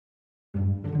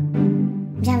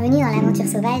Bienvenue dans l'aventure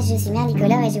sauvage, je suis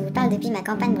Merlicolor et je vous parle depuis ma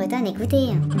campagne bretonne, écoutez.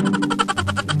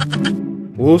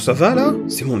 Oh, ça va là?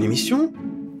 C'est mon émission?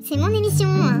 C'est mon émission.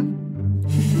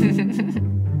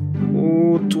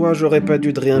 Oh, toi, j'aurais pas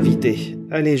dû te réinviter.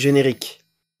 Allez, générique.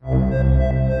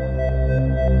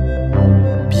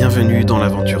 Bienvenue dans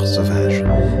l'aventure sauvage.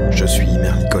 Je suis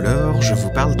Merlicolor, je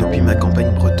vous parle depuis ma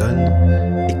campagne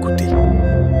bretonne. Écoutez.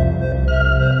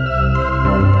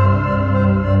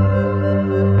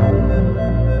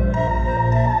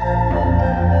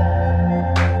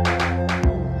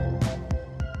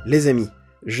 Les amis,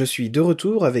 je suis de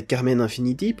retour avec Carmen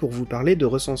Infinity pour vous parler de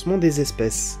recensement des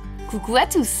espèces. Coucou à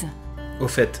tous! Au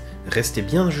fait, restez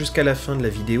bien jusqu'à la fin de la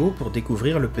vidéo pour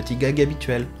découvrir le petit gag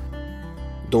habituel.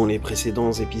 Dans les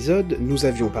précédents épisodes, nous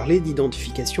avions parlé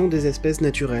d'identification des espèces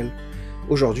naturelles.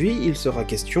 Aujourd'hui, il sera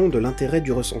question de l'intérêt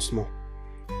du recensement.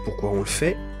 Pourquoi on le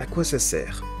fait? À quoi ça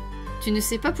sert? Tu ne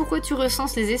sais pas pourquoi tu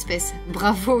recenses les espèces.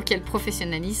 Bravo, quel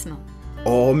professionnalisme!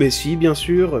 Oh mais si, bien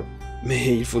sûr.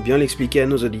 Mais il faut bien l'expliquer à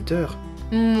nos auditeurs.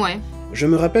 Ouais. Je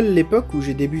me rappelle l'époque où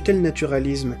j'ai débuté le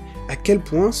naturalisme, à quel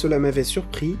point cela m'avait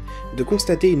surpris de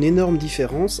constater une énorme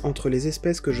différence entre les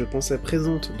espèces que je pensais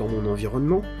présentes dans mon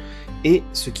environnement et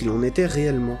ce qu'il en était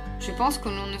réellement. Je pense que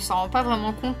l'on ne s'en rend pas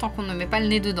vraiment compte tant qu'on ne met pas le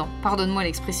nez dedans, pardonne-moi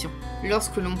l'expression,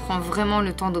 lorsque l'on prend vraiment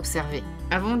le temps d'observer.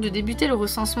 Avant de débuter le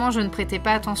recensement, je ne prêtais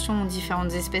pas attention aux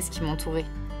différentes espèces qui m'entouraient.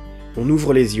 On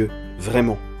ouvre les yeux,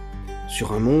 vraiment,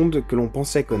 sur un monde que l'on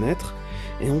pensait connaître,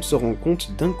 et on se rend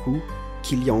compte d'un coup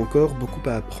qu'il y a encore beaucoup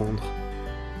à apprendre.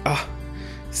 Ah,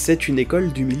 c'est une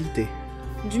école d'humilité.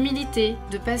 D'humilité,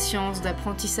 de patience,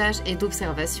 d'apprentissage et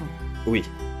d'observation. Oui,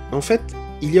 en fait,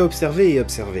 il y a observer et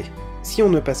observer. Si on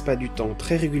ne passe pas du temps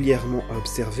très régulièrement à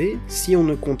observer, si on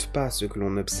ne compte pas ce que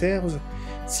l'on observe,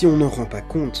 si on n'en rend pas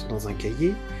compte dans un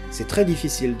cahier, c'est très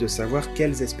difficile de savoir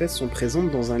quelles espèces sont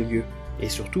présentes dans un lieu, et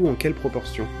surtout en quelle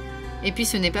proportion. Et puis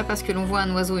ce n'est pas parce que l'on voit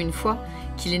un oiseau une fois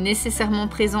qu'il est nécessairement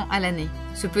présent à l'année.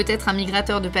 Ce peut être un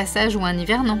migrateur de passage ou un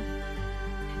hivernant.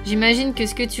 J'imagine que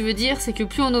ce que tu veux dire, c'est que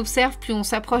plus on observe, plus on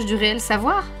s'approche du réel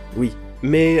savoir? Oui,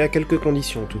 mais à quelques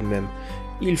conditions tout de même.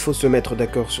 Il faut se mettre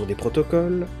d'accord sur des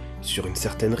protocoles, sur une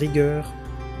certaine rigueur.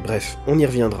 Bref, on y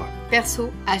reviendra.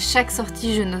 Perso, à chaque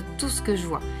sortie, je note tout ce que je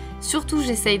vois. Surtout,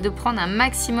 j'essaye de prendre un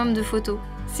maximum de photos.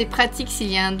 C'est pratique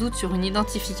s'il y a un doute sur une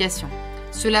identification.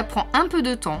 Cela prend un peu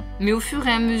de temps, mais au fur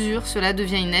et à mesure, cela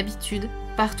devient une habitude.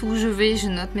 Partout où je vais, je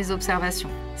note mes observations.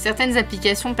 Certaines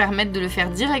applications permettent de le faire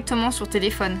directement sur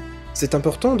téléphone. C'est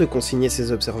important de consigner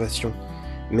ses observations,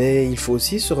 mais il faut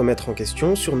aussi se remettre en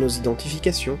question sur nos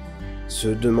identifications. Se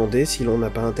demander si l'on n'a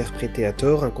pas interprété à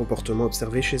tort un comportement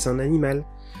observé chez un animal.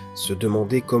 Se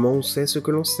demander comment on sait ce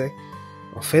que l'on sait.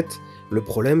 En fait, le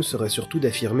problème serait surtout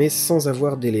d'affirmer sans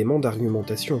avoir d'éléments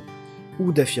d'argumentation,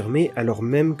 ou d'affirmer alors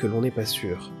même que l'on n'est pas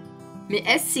sûr. Mais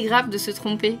est-ce si grave de se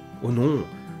tromper? Oh non,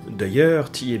 d'ailleurs,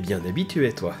 t'y es bien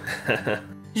habitué, toi.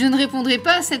 Je ne répondrai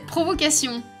pas à cette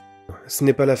provocation. Ce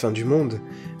n'est pas la fin du monde,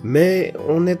 mais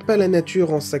on n'aide pas la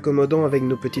nature en s'accommodant avec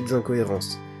nos petites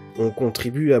incohérences. On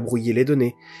contribue à brouiller les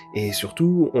données, et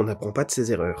surtout, on n'apprend pas de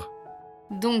ses erreurs.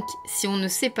 Donc, si on ne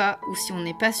sait pas, ou si on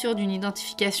n'est pas sûr d'une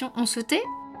identification, on se tait?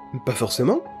 Pas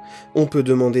forcément. On peut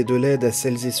demander de l'aide à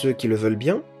celles et ceux qui le veulent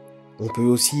bien. On peut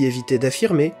aussi éviter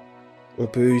d'affirmer. On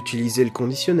peut utiliser le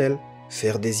conditionnel.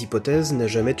 Faire des hypothèses n'a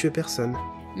jamais tué personne.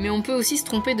 Mais on peut aussi se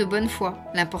tromper de bonne foi.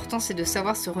 L'important, c'est de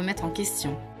savoir se remettre en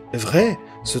question. Vrai,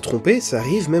 se tromper, ça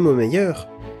arrive même aux meilleurs.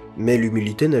 Mais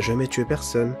l'humilité n'a jamais tué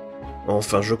personne.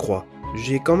 Enfin, je crois.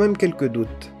 J'ai quand même quelques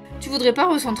doutes. Tu voudrais pas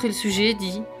recentrer le sujet,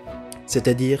 dis?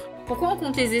 C'est-à-dire? Pourquoi on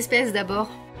compte les espèces d'abord?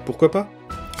 Pourquoi pas?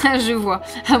 Ah, je vois.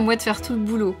 À moi de faire tout le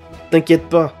boulot. T'inquiète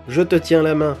pas, je te tiens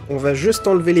la main. On va juste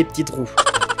enlever les petits trous.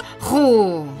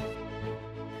 Oh!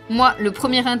 Moi, le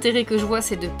premier intérêt que je vois,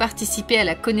 c'est de participer à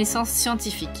la connaissance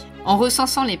scientifique. En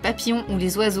recensant les papillons ou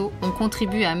les oiseaux, on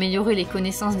contribue à améliorer les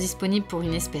connaissances disponibles pour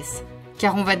une espèce.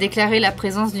 Car on va déclarer la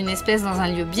présence d'une espèce dans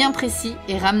un lieu bien précis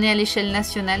et ramener à l'échelle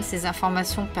nationale, ces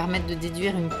informations permettent de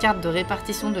déduire une carte de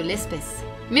répartition de l'espèce.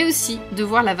 Mais aussi de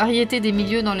voir la variété des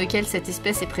milieux dans lesquels cette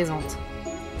espèce est présente.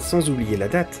 Sans oublier la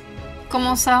date.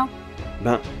 Comment ça?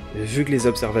 Vu que les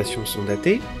observations sont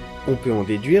datées, on peut en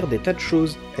déduire des tas de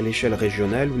choses, à l'échelle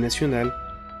régionale ou nationale.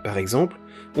 Par exemple,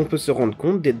 on peut se rendre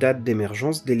compte des dates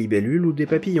d'émergence des libellules ou des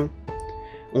papillons.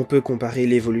 On peut comparer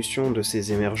l'évolution de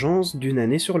ces émergences d'une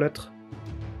année sur l'autre.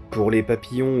 Pour les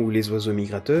papillons ou les oiseaux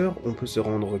migrateurs, on peut se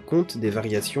rendre compte des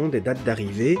variations des dates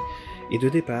d'arrivée et de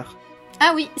départ.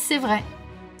 Ah oui, c'est vrai.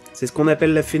 C'est ce qu'on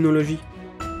appelle la phénologie.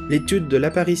 L'étude de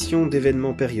l'apparition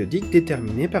d'événements périodiques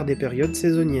déterminés par des périodes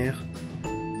saisonnières,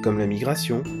 comme la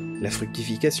migration, la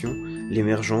fructification,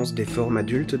 l'émergence des formes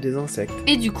adultes des insectes.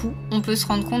 Et du coup, on peut se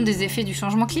rendre compte des effets du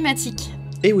changement climatique.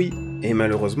 Et oui, et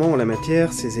malheureusement en la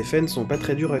matière, ces effets ne sont pas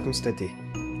très durs à constater.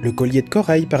 Le collier de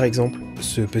corail par exemple,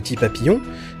 ce petit papillon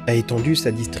a étendu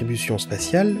sa distribution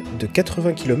spatiale de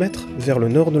 80 km vers le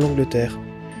nord de l'Angleterre,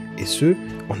 et ce,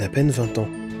 en à peine 20 ans.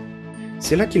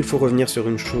 C'est là qu'il faut revenir sur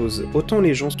une chose, autant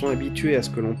les gens sont habitués à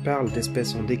ce que l'on parle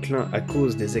d'espèces en déclin à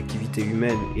cause des activités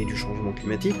humaines et du changement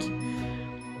climatique,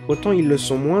 autant ils le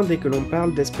sont moins dès que l'on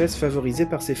parle d'espèces favorisées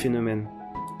par ces phénomènes,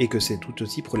 et que c'est tout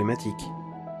aussi problématique.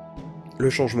 Le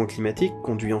changement climatique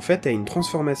conduit en fait à une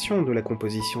transformation de la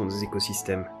composition des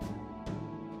écosystèmes.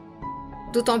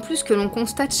 D'autant plus que l'on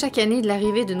constate chaque année de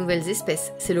l'arrivée de nouvelles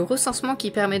espèces, c'est le recensement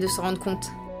qui permet de s'en rendre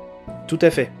compte. Tout à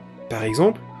fait. Par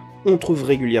exemple, on trouve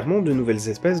régulièrement de nouvelles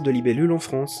espèces de libellules en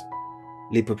France.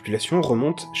 Les populations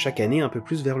remontent chaque année un peu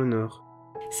plus vers le nord.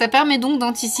 Ça permet donc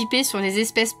d'anticiper sur les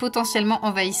espèces potentiellement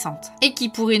envahissantes, et qui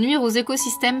pourraient nuire aux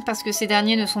écosystèmes parce que ces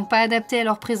derniers ne sont pas adaptés à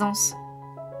leur présence.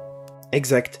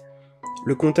 Exact.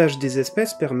 Le comptage des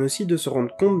espèces permet aussi de se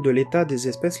rendre compte de l'état des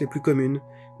espèces les plus communes,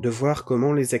 de voir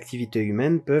comment les activités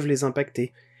humaines peuvent les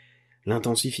impacter.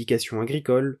 L'intensification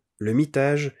agricole, le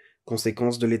mitage,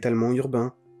 conséquence de l'étalement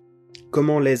urbain.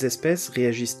 Comment les espèces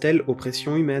réagissent-elles aux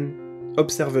pressions humaines?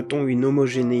 Observe-t-on une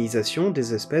homogénéisation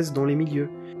des espèces dans les milieux?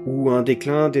 Ou un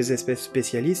déclin des espèces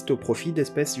spécialistes au profit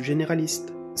d'espèces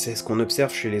généralistes? C'est ce qu'on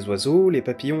observe chez les oiseaux, les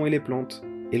papillons et les plantes.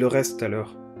 Et le reste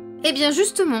alors? Eh bien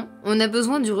justement, on a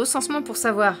besoin du recensement pour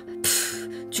savoir. Pfff,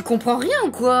 tu comprends rien ou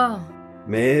quoi?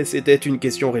 Mais c'était une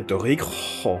question rhétorique.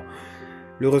 Oh.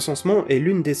 Le recensement est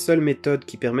l'une des seules méthodes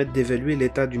qui permettent d'évaluer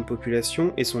l'état d'une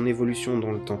population et son évolution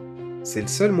dans le temps. C'est le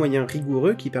seul moyen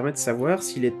rigoureux qui permet de savoir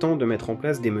s'il est temps de mettre en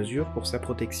place des mesures pour sa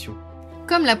protection.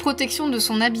 Comme la protection de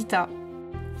son habitat.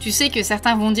 Tu sais que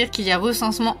certains vont dire qu'il y a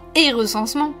recensement et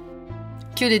recensement,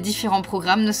 que les différents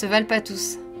programmes ne se valent pas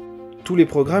tous. Tous les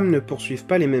programmes ne poursuivent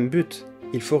pas les mêmes buts.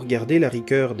 Il faut regarder la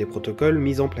rigueur des protocoles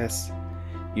mis en place.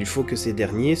 Il faut que ces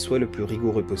derniers soient le plus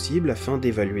rigoureux possible afin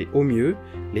d'évaluer au mieux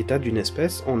l'état d'une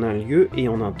espèce en un lieu et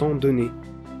en un temps donné.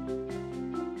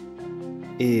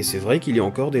 Et c'est vrai qu'il y a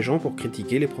encore des gens pour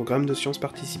critiquer les programmes de sciences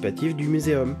participatives du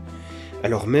muséum,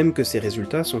 alors même que ces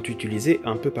résultats sont utilisés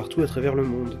un peu partout à travers le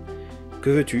monde. Que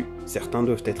veux-tu, certains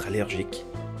doivent être allergiques.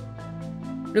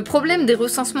 Le problème des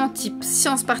recensements type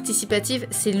sciences participatives,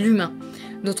 c'est l'humain.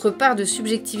 Notre part de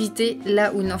subjectivité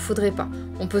là où il n'en faudrait pas.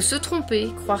 On peut se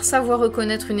tromper, croire savoir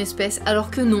reconnaître une espèce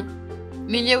alors que non.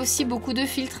 Mais il y a aussi beaucoup de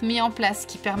filtres mis en place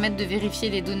qui permettent de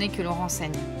vérifier les données que l'on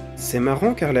renseigne. C'est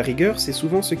marrant car la rigueur, c'est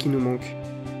souvent ce qui nous manque.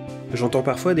 J'entends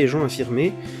parfois des gens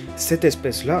affirmer « cette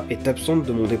espèce-là est absente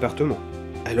de mon département »,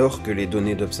 alors que les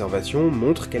données d'observation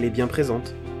montrent qu'elle est bien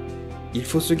présente. Il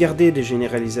faut se garder des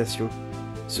généralisations.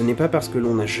 Ce n'est pas parce que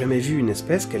l'on n'a jamais vu une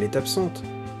espèce qu'elle est absente.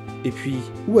 Et puis,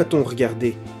 où a-t-on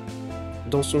regardé?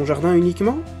 Dans son jardin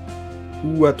uniquement?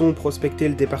 Ou a-t-on prospecté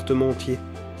le département entier?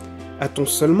 A-t-on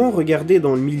seulement regardé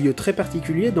dans le milieu très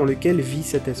particulier dans lequel vit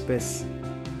cette espèce?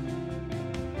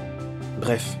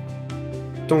 Bref,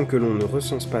 tant que l'on ne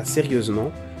recense pas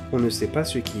sérieusement, on ne sait pas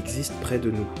ce qui existe près de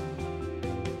nous.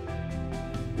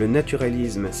 Le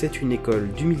naturalisme, c'est une école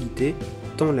d'humilité,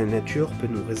 tant la nature peut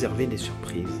nous réserver des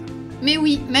surprises. Mais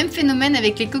oui, même phénomène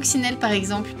avec les coccinelles par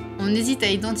exemple. On hésite à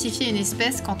identifier une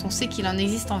espèce quand on sait qu'il en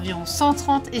existe environ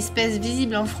 130 espèces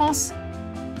visibles en France.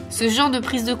 Ce genre de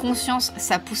prise de conscience,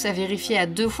 ça pousse à vérifier à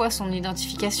 2 fois son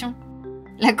identification.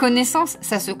 La connaissance,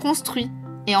 ça se construit,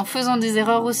 et en faisant des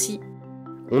erreurs aussi.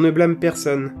 On ne blâme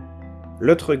personne.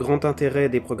 L'autre grand intérêt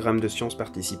des programmes de sciences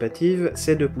participatives,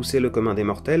 c'est de pousser le commun des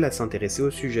mortels à s'intéresser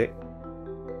au sujet.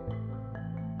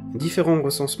 Différents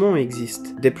recensements existent,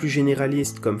 des plus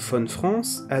généralistes comme Faune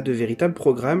France à de véritables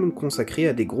programmes consacrés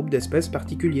à des groupes d'espèces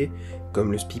particuliers,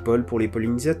 comme le Spipol pour les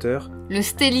pollinisateurs, le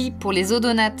Stéli pour les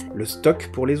odonates, le Stock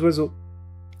pour les oiseaux,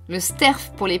 le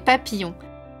Sterf pour les papillons.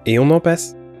 Et on en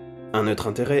passe. Un autre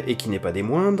intérêt, et qui n'est pas des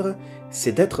moindres,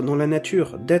 c'est d'être dans la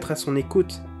nature, d'être à son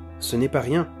écoute. Ce n'est pas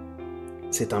rien.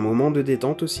 C'est un moment de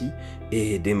détente aussi,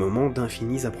 et des moments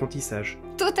d'infinis apprentissages.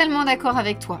 Totalement d'accord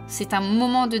avec toi, c'est un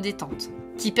moment de détente,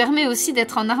 qui permet aussi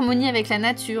d'être en harmonie avec la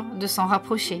nature, de s'en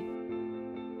rapprocher.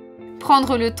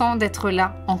 Prendre le temps d'être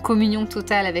là, en communion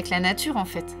totale avec la nature en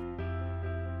fait.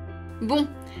 Bon,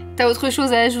 t'as autre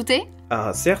chose à ajouter?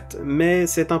 Ah certes, mais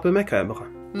c'est un peu macabre.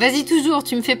 Vas-y toujours,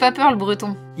 tu me fais pas peur le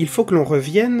breton. Il faut que l'on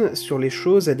revienne sur les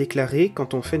choses à déclarer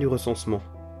quand on fait du recensement.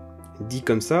 Dit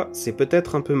comme ça, c'est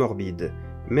peut-être un peu morbide,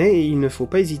 mais il ne faut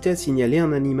pas hésiter à signaler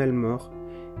un animal mort.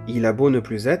 Il a beau ne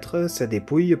plus être, sa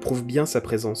dépouille prouve bien sa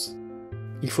présence.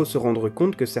 Il faut se rendre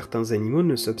compte que certains animaux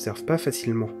ne s'observent pas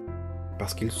facilement,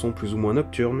 parce qu'ils sont plus ou moins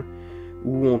nocturnes,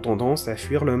 ou ont tendance à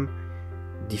fuir l'homme,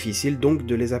 difficile donc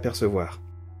de les apercevoir.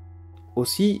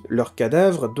 Aussi, leur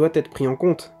cadavre doit être pris en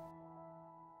compte.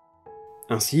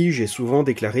 Ainsi, j'ai souvent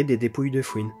déclaré des dépouilles de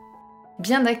fouine.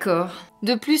 Bien d'accord.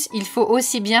 De plus, il faut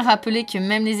aussi bien rappeler que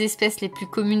même les espèces les plus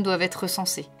communes doivent être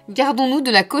recensées. Gardons-nous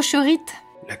de la cocherite.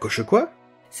 La coche quoi?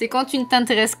 C'est quand tu ne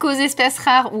t'intéresses qu'aux espèces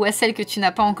rares ou à celles que tu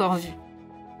n'as pas encore vues.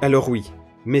 Alors oui,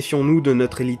 méfions-nous de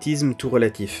notre élitisme tout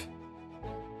relatif.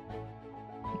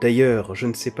 D'ailleurs, je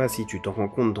ne sais pas si tu t'en rends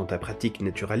compte dans ta pratique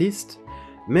naturaliste,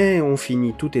 mais on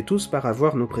finit toutes et tous par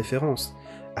avoir nos préférences,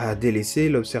 à délaisser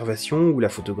l'observation ou la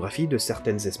photographie de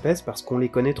certaines espèces parce qu'on les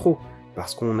connaît trop,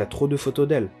 parce qu'on a trop de photos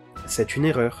d'elles. C'est une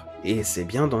erreur, et c'est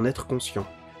bien d'en être conscient.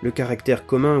 Le caractère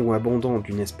commun ou abondant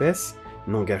d'une espèce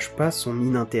n'engage pas son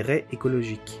inintérêt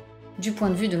écologique. Du point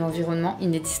de vue de l'environnement, il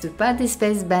n'existe pas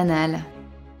d'espèces banales.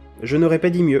 Je n'aurais pas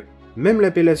dit mieux. Même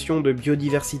l'appellation de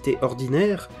biodiversité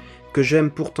ordinaire, que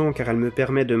j'aime pourtant car elle me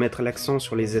permet de mettre l'accent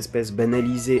sur les espèces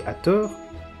banalisées à tort,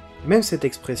 même cette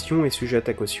expression est sujette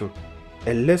à caution.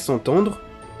 Elle laisse entendre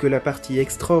que la partie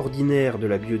extraordinaire de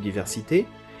la biodiversité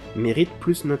mérite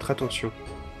plus notre attention.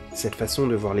 Cette façon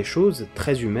de voir les choses,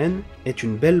 très humaine, est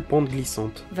une belle pente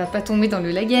glissante. Va pas tomber dans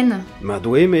le Lagen.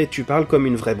 Madoué, mais tu parles comme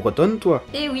une vraie bretonne, toi.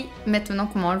 Eh oui, maintenant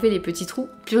qu'on m'a enlevé les petits trous,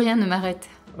 plus rien ne m'arrête.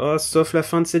 Oh, sauf la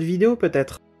fin de cette vidéo,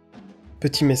 peut-être.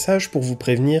 Petit message pour vous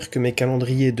prévenir que mes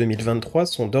calendriers 2023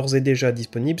 sont d'ores et déjà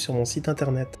disponibles sur mon site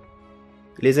internet.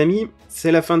 Les amis,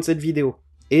 c'est la fin de cette vidéo,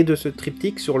 et de ce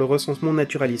triptyque sur le recensement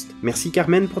naturaliste. Merci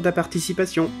Carmen pour ta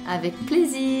participation. Avec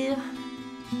plaisir.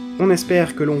 On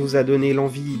espère que l'on vous a donné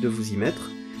l'envie de vous y mettre.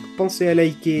 Pensez à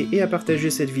liker et à partager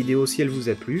cette vidéo si elle vous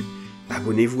a plu.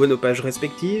 Abonnez-vous à nos pages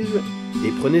respectives,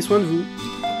 et prenez soin de vous.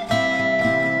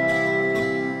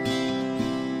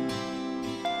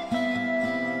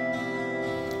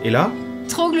 Et là?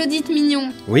 Troglodyte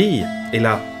mignon. Oui, et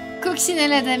là?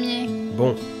 Coccinelle à damier.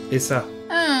 Bon, et ça?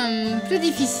 Plus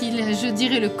difficile, je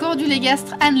dirais le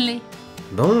cordulégastre annelé.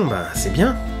 Bon, bah c'est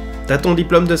bien. T'as ton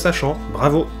diplôme de sachant,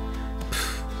 bravo.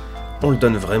 On le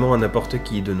donne vraiment à n'importe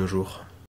qui de nos jours.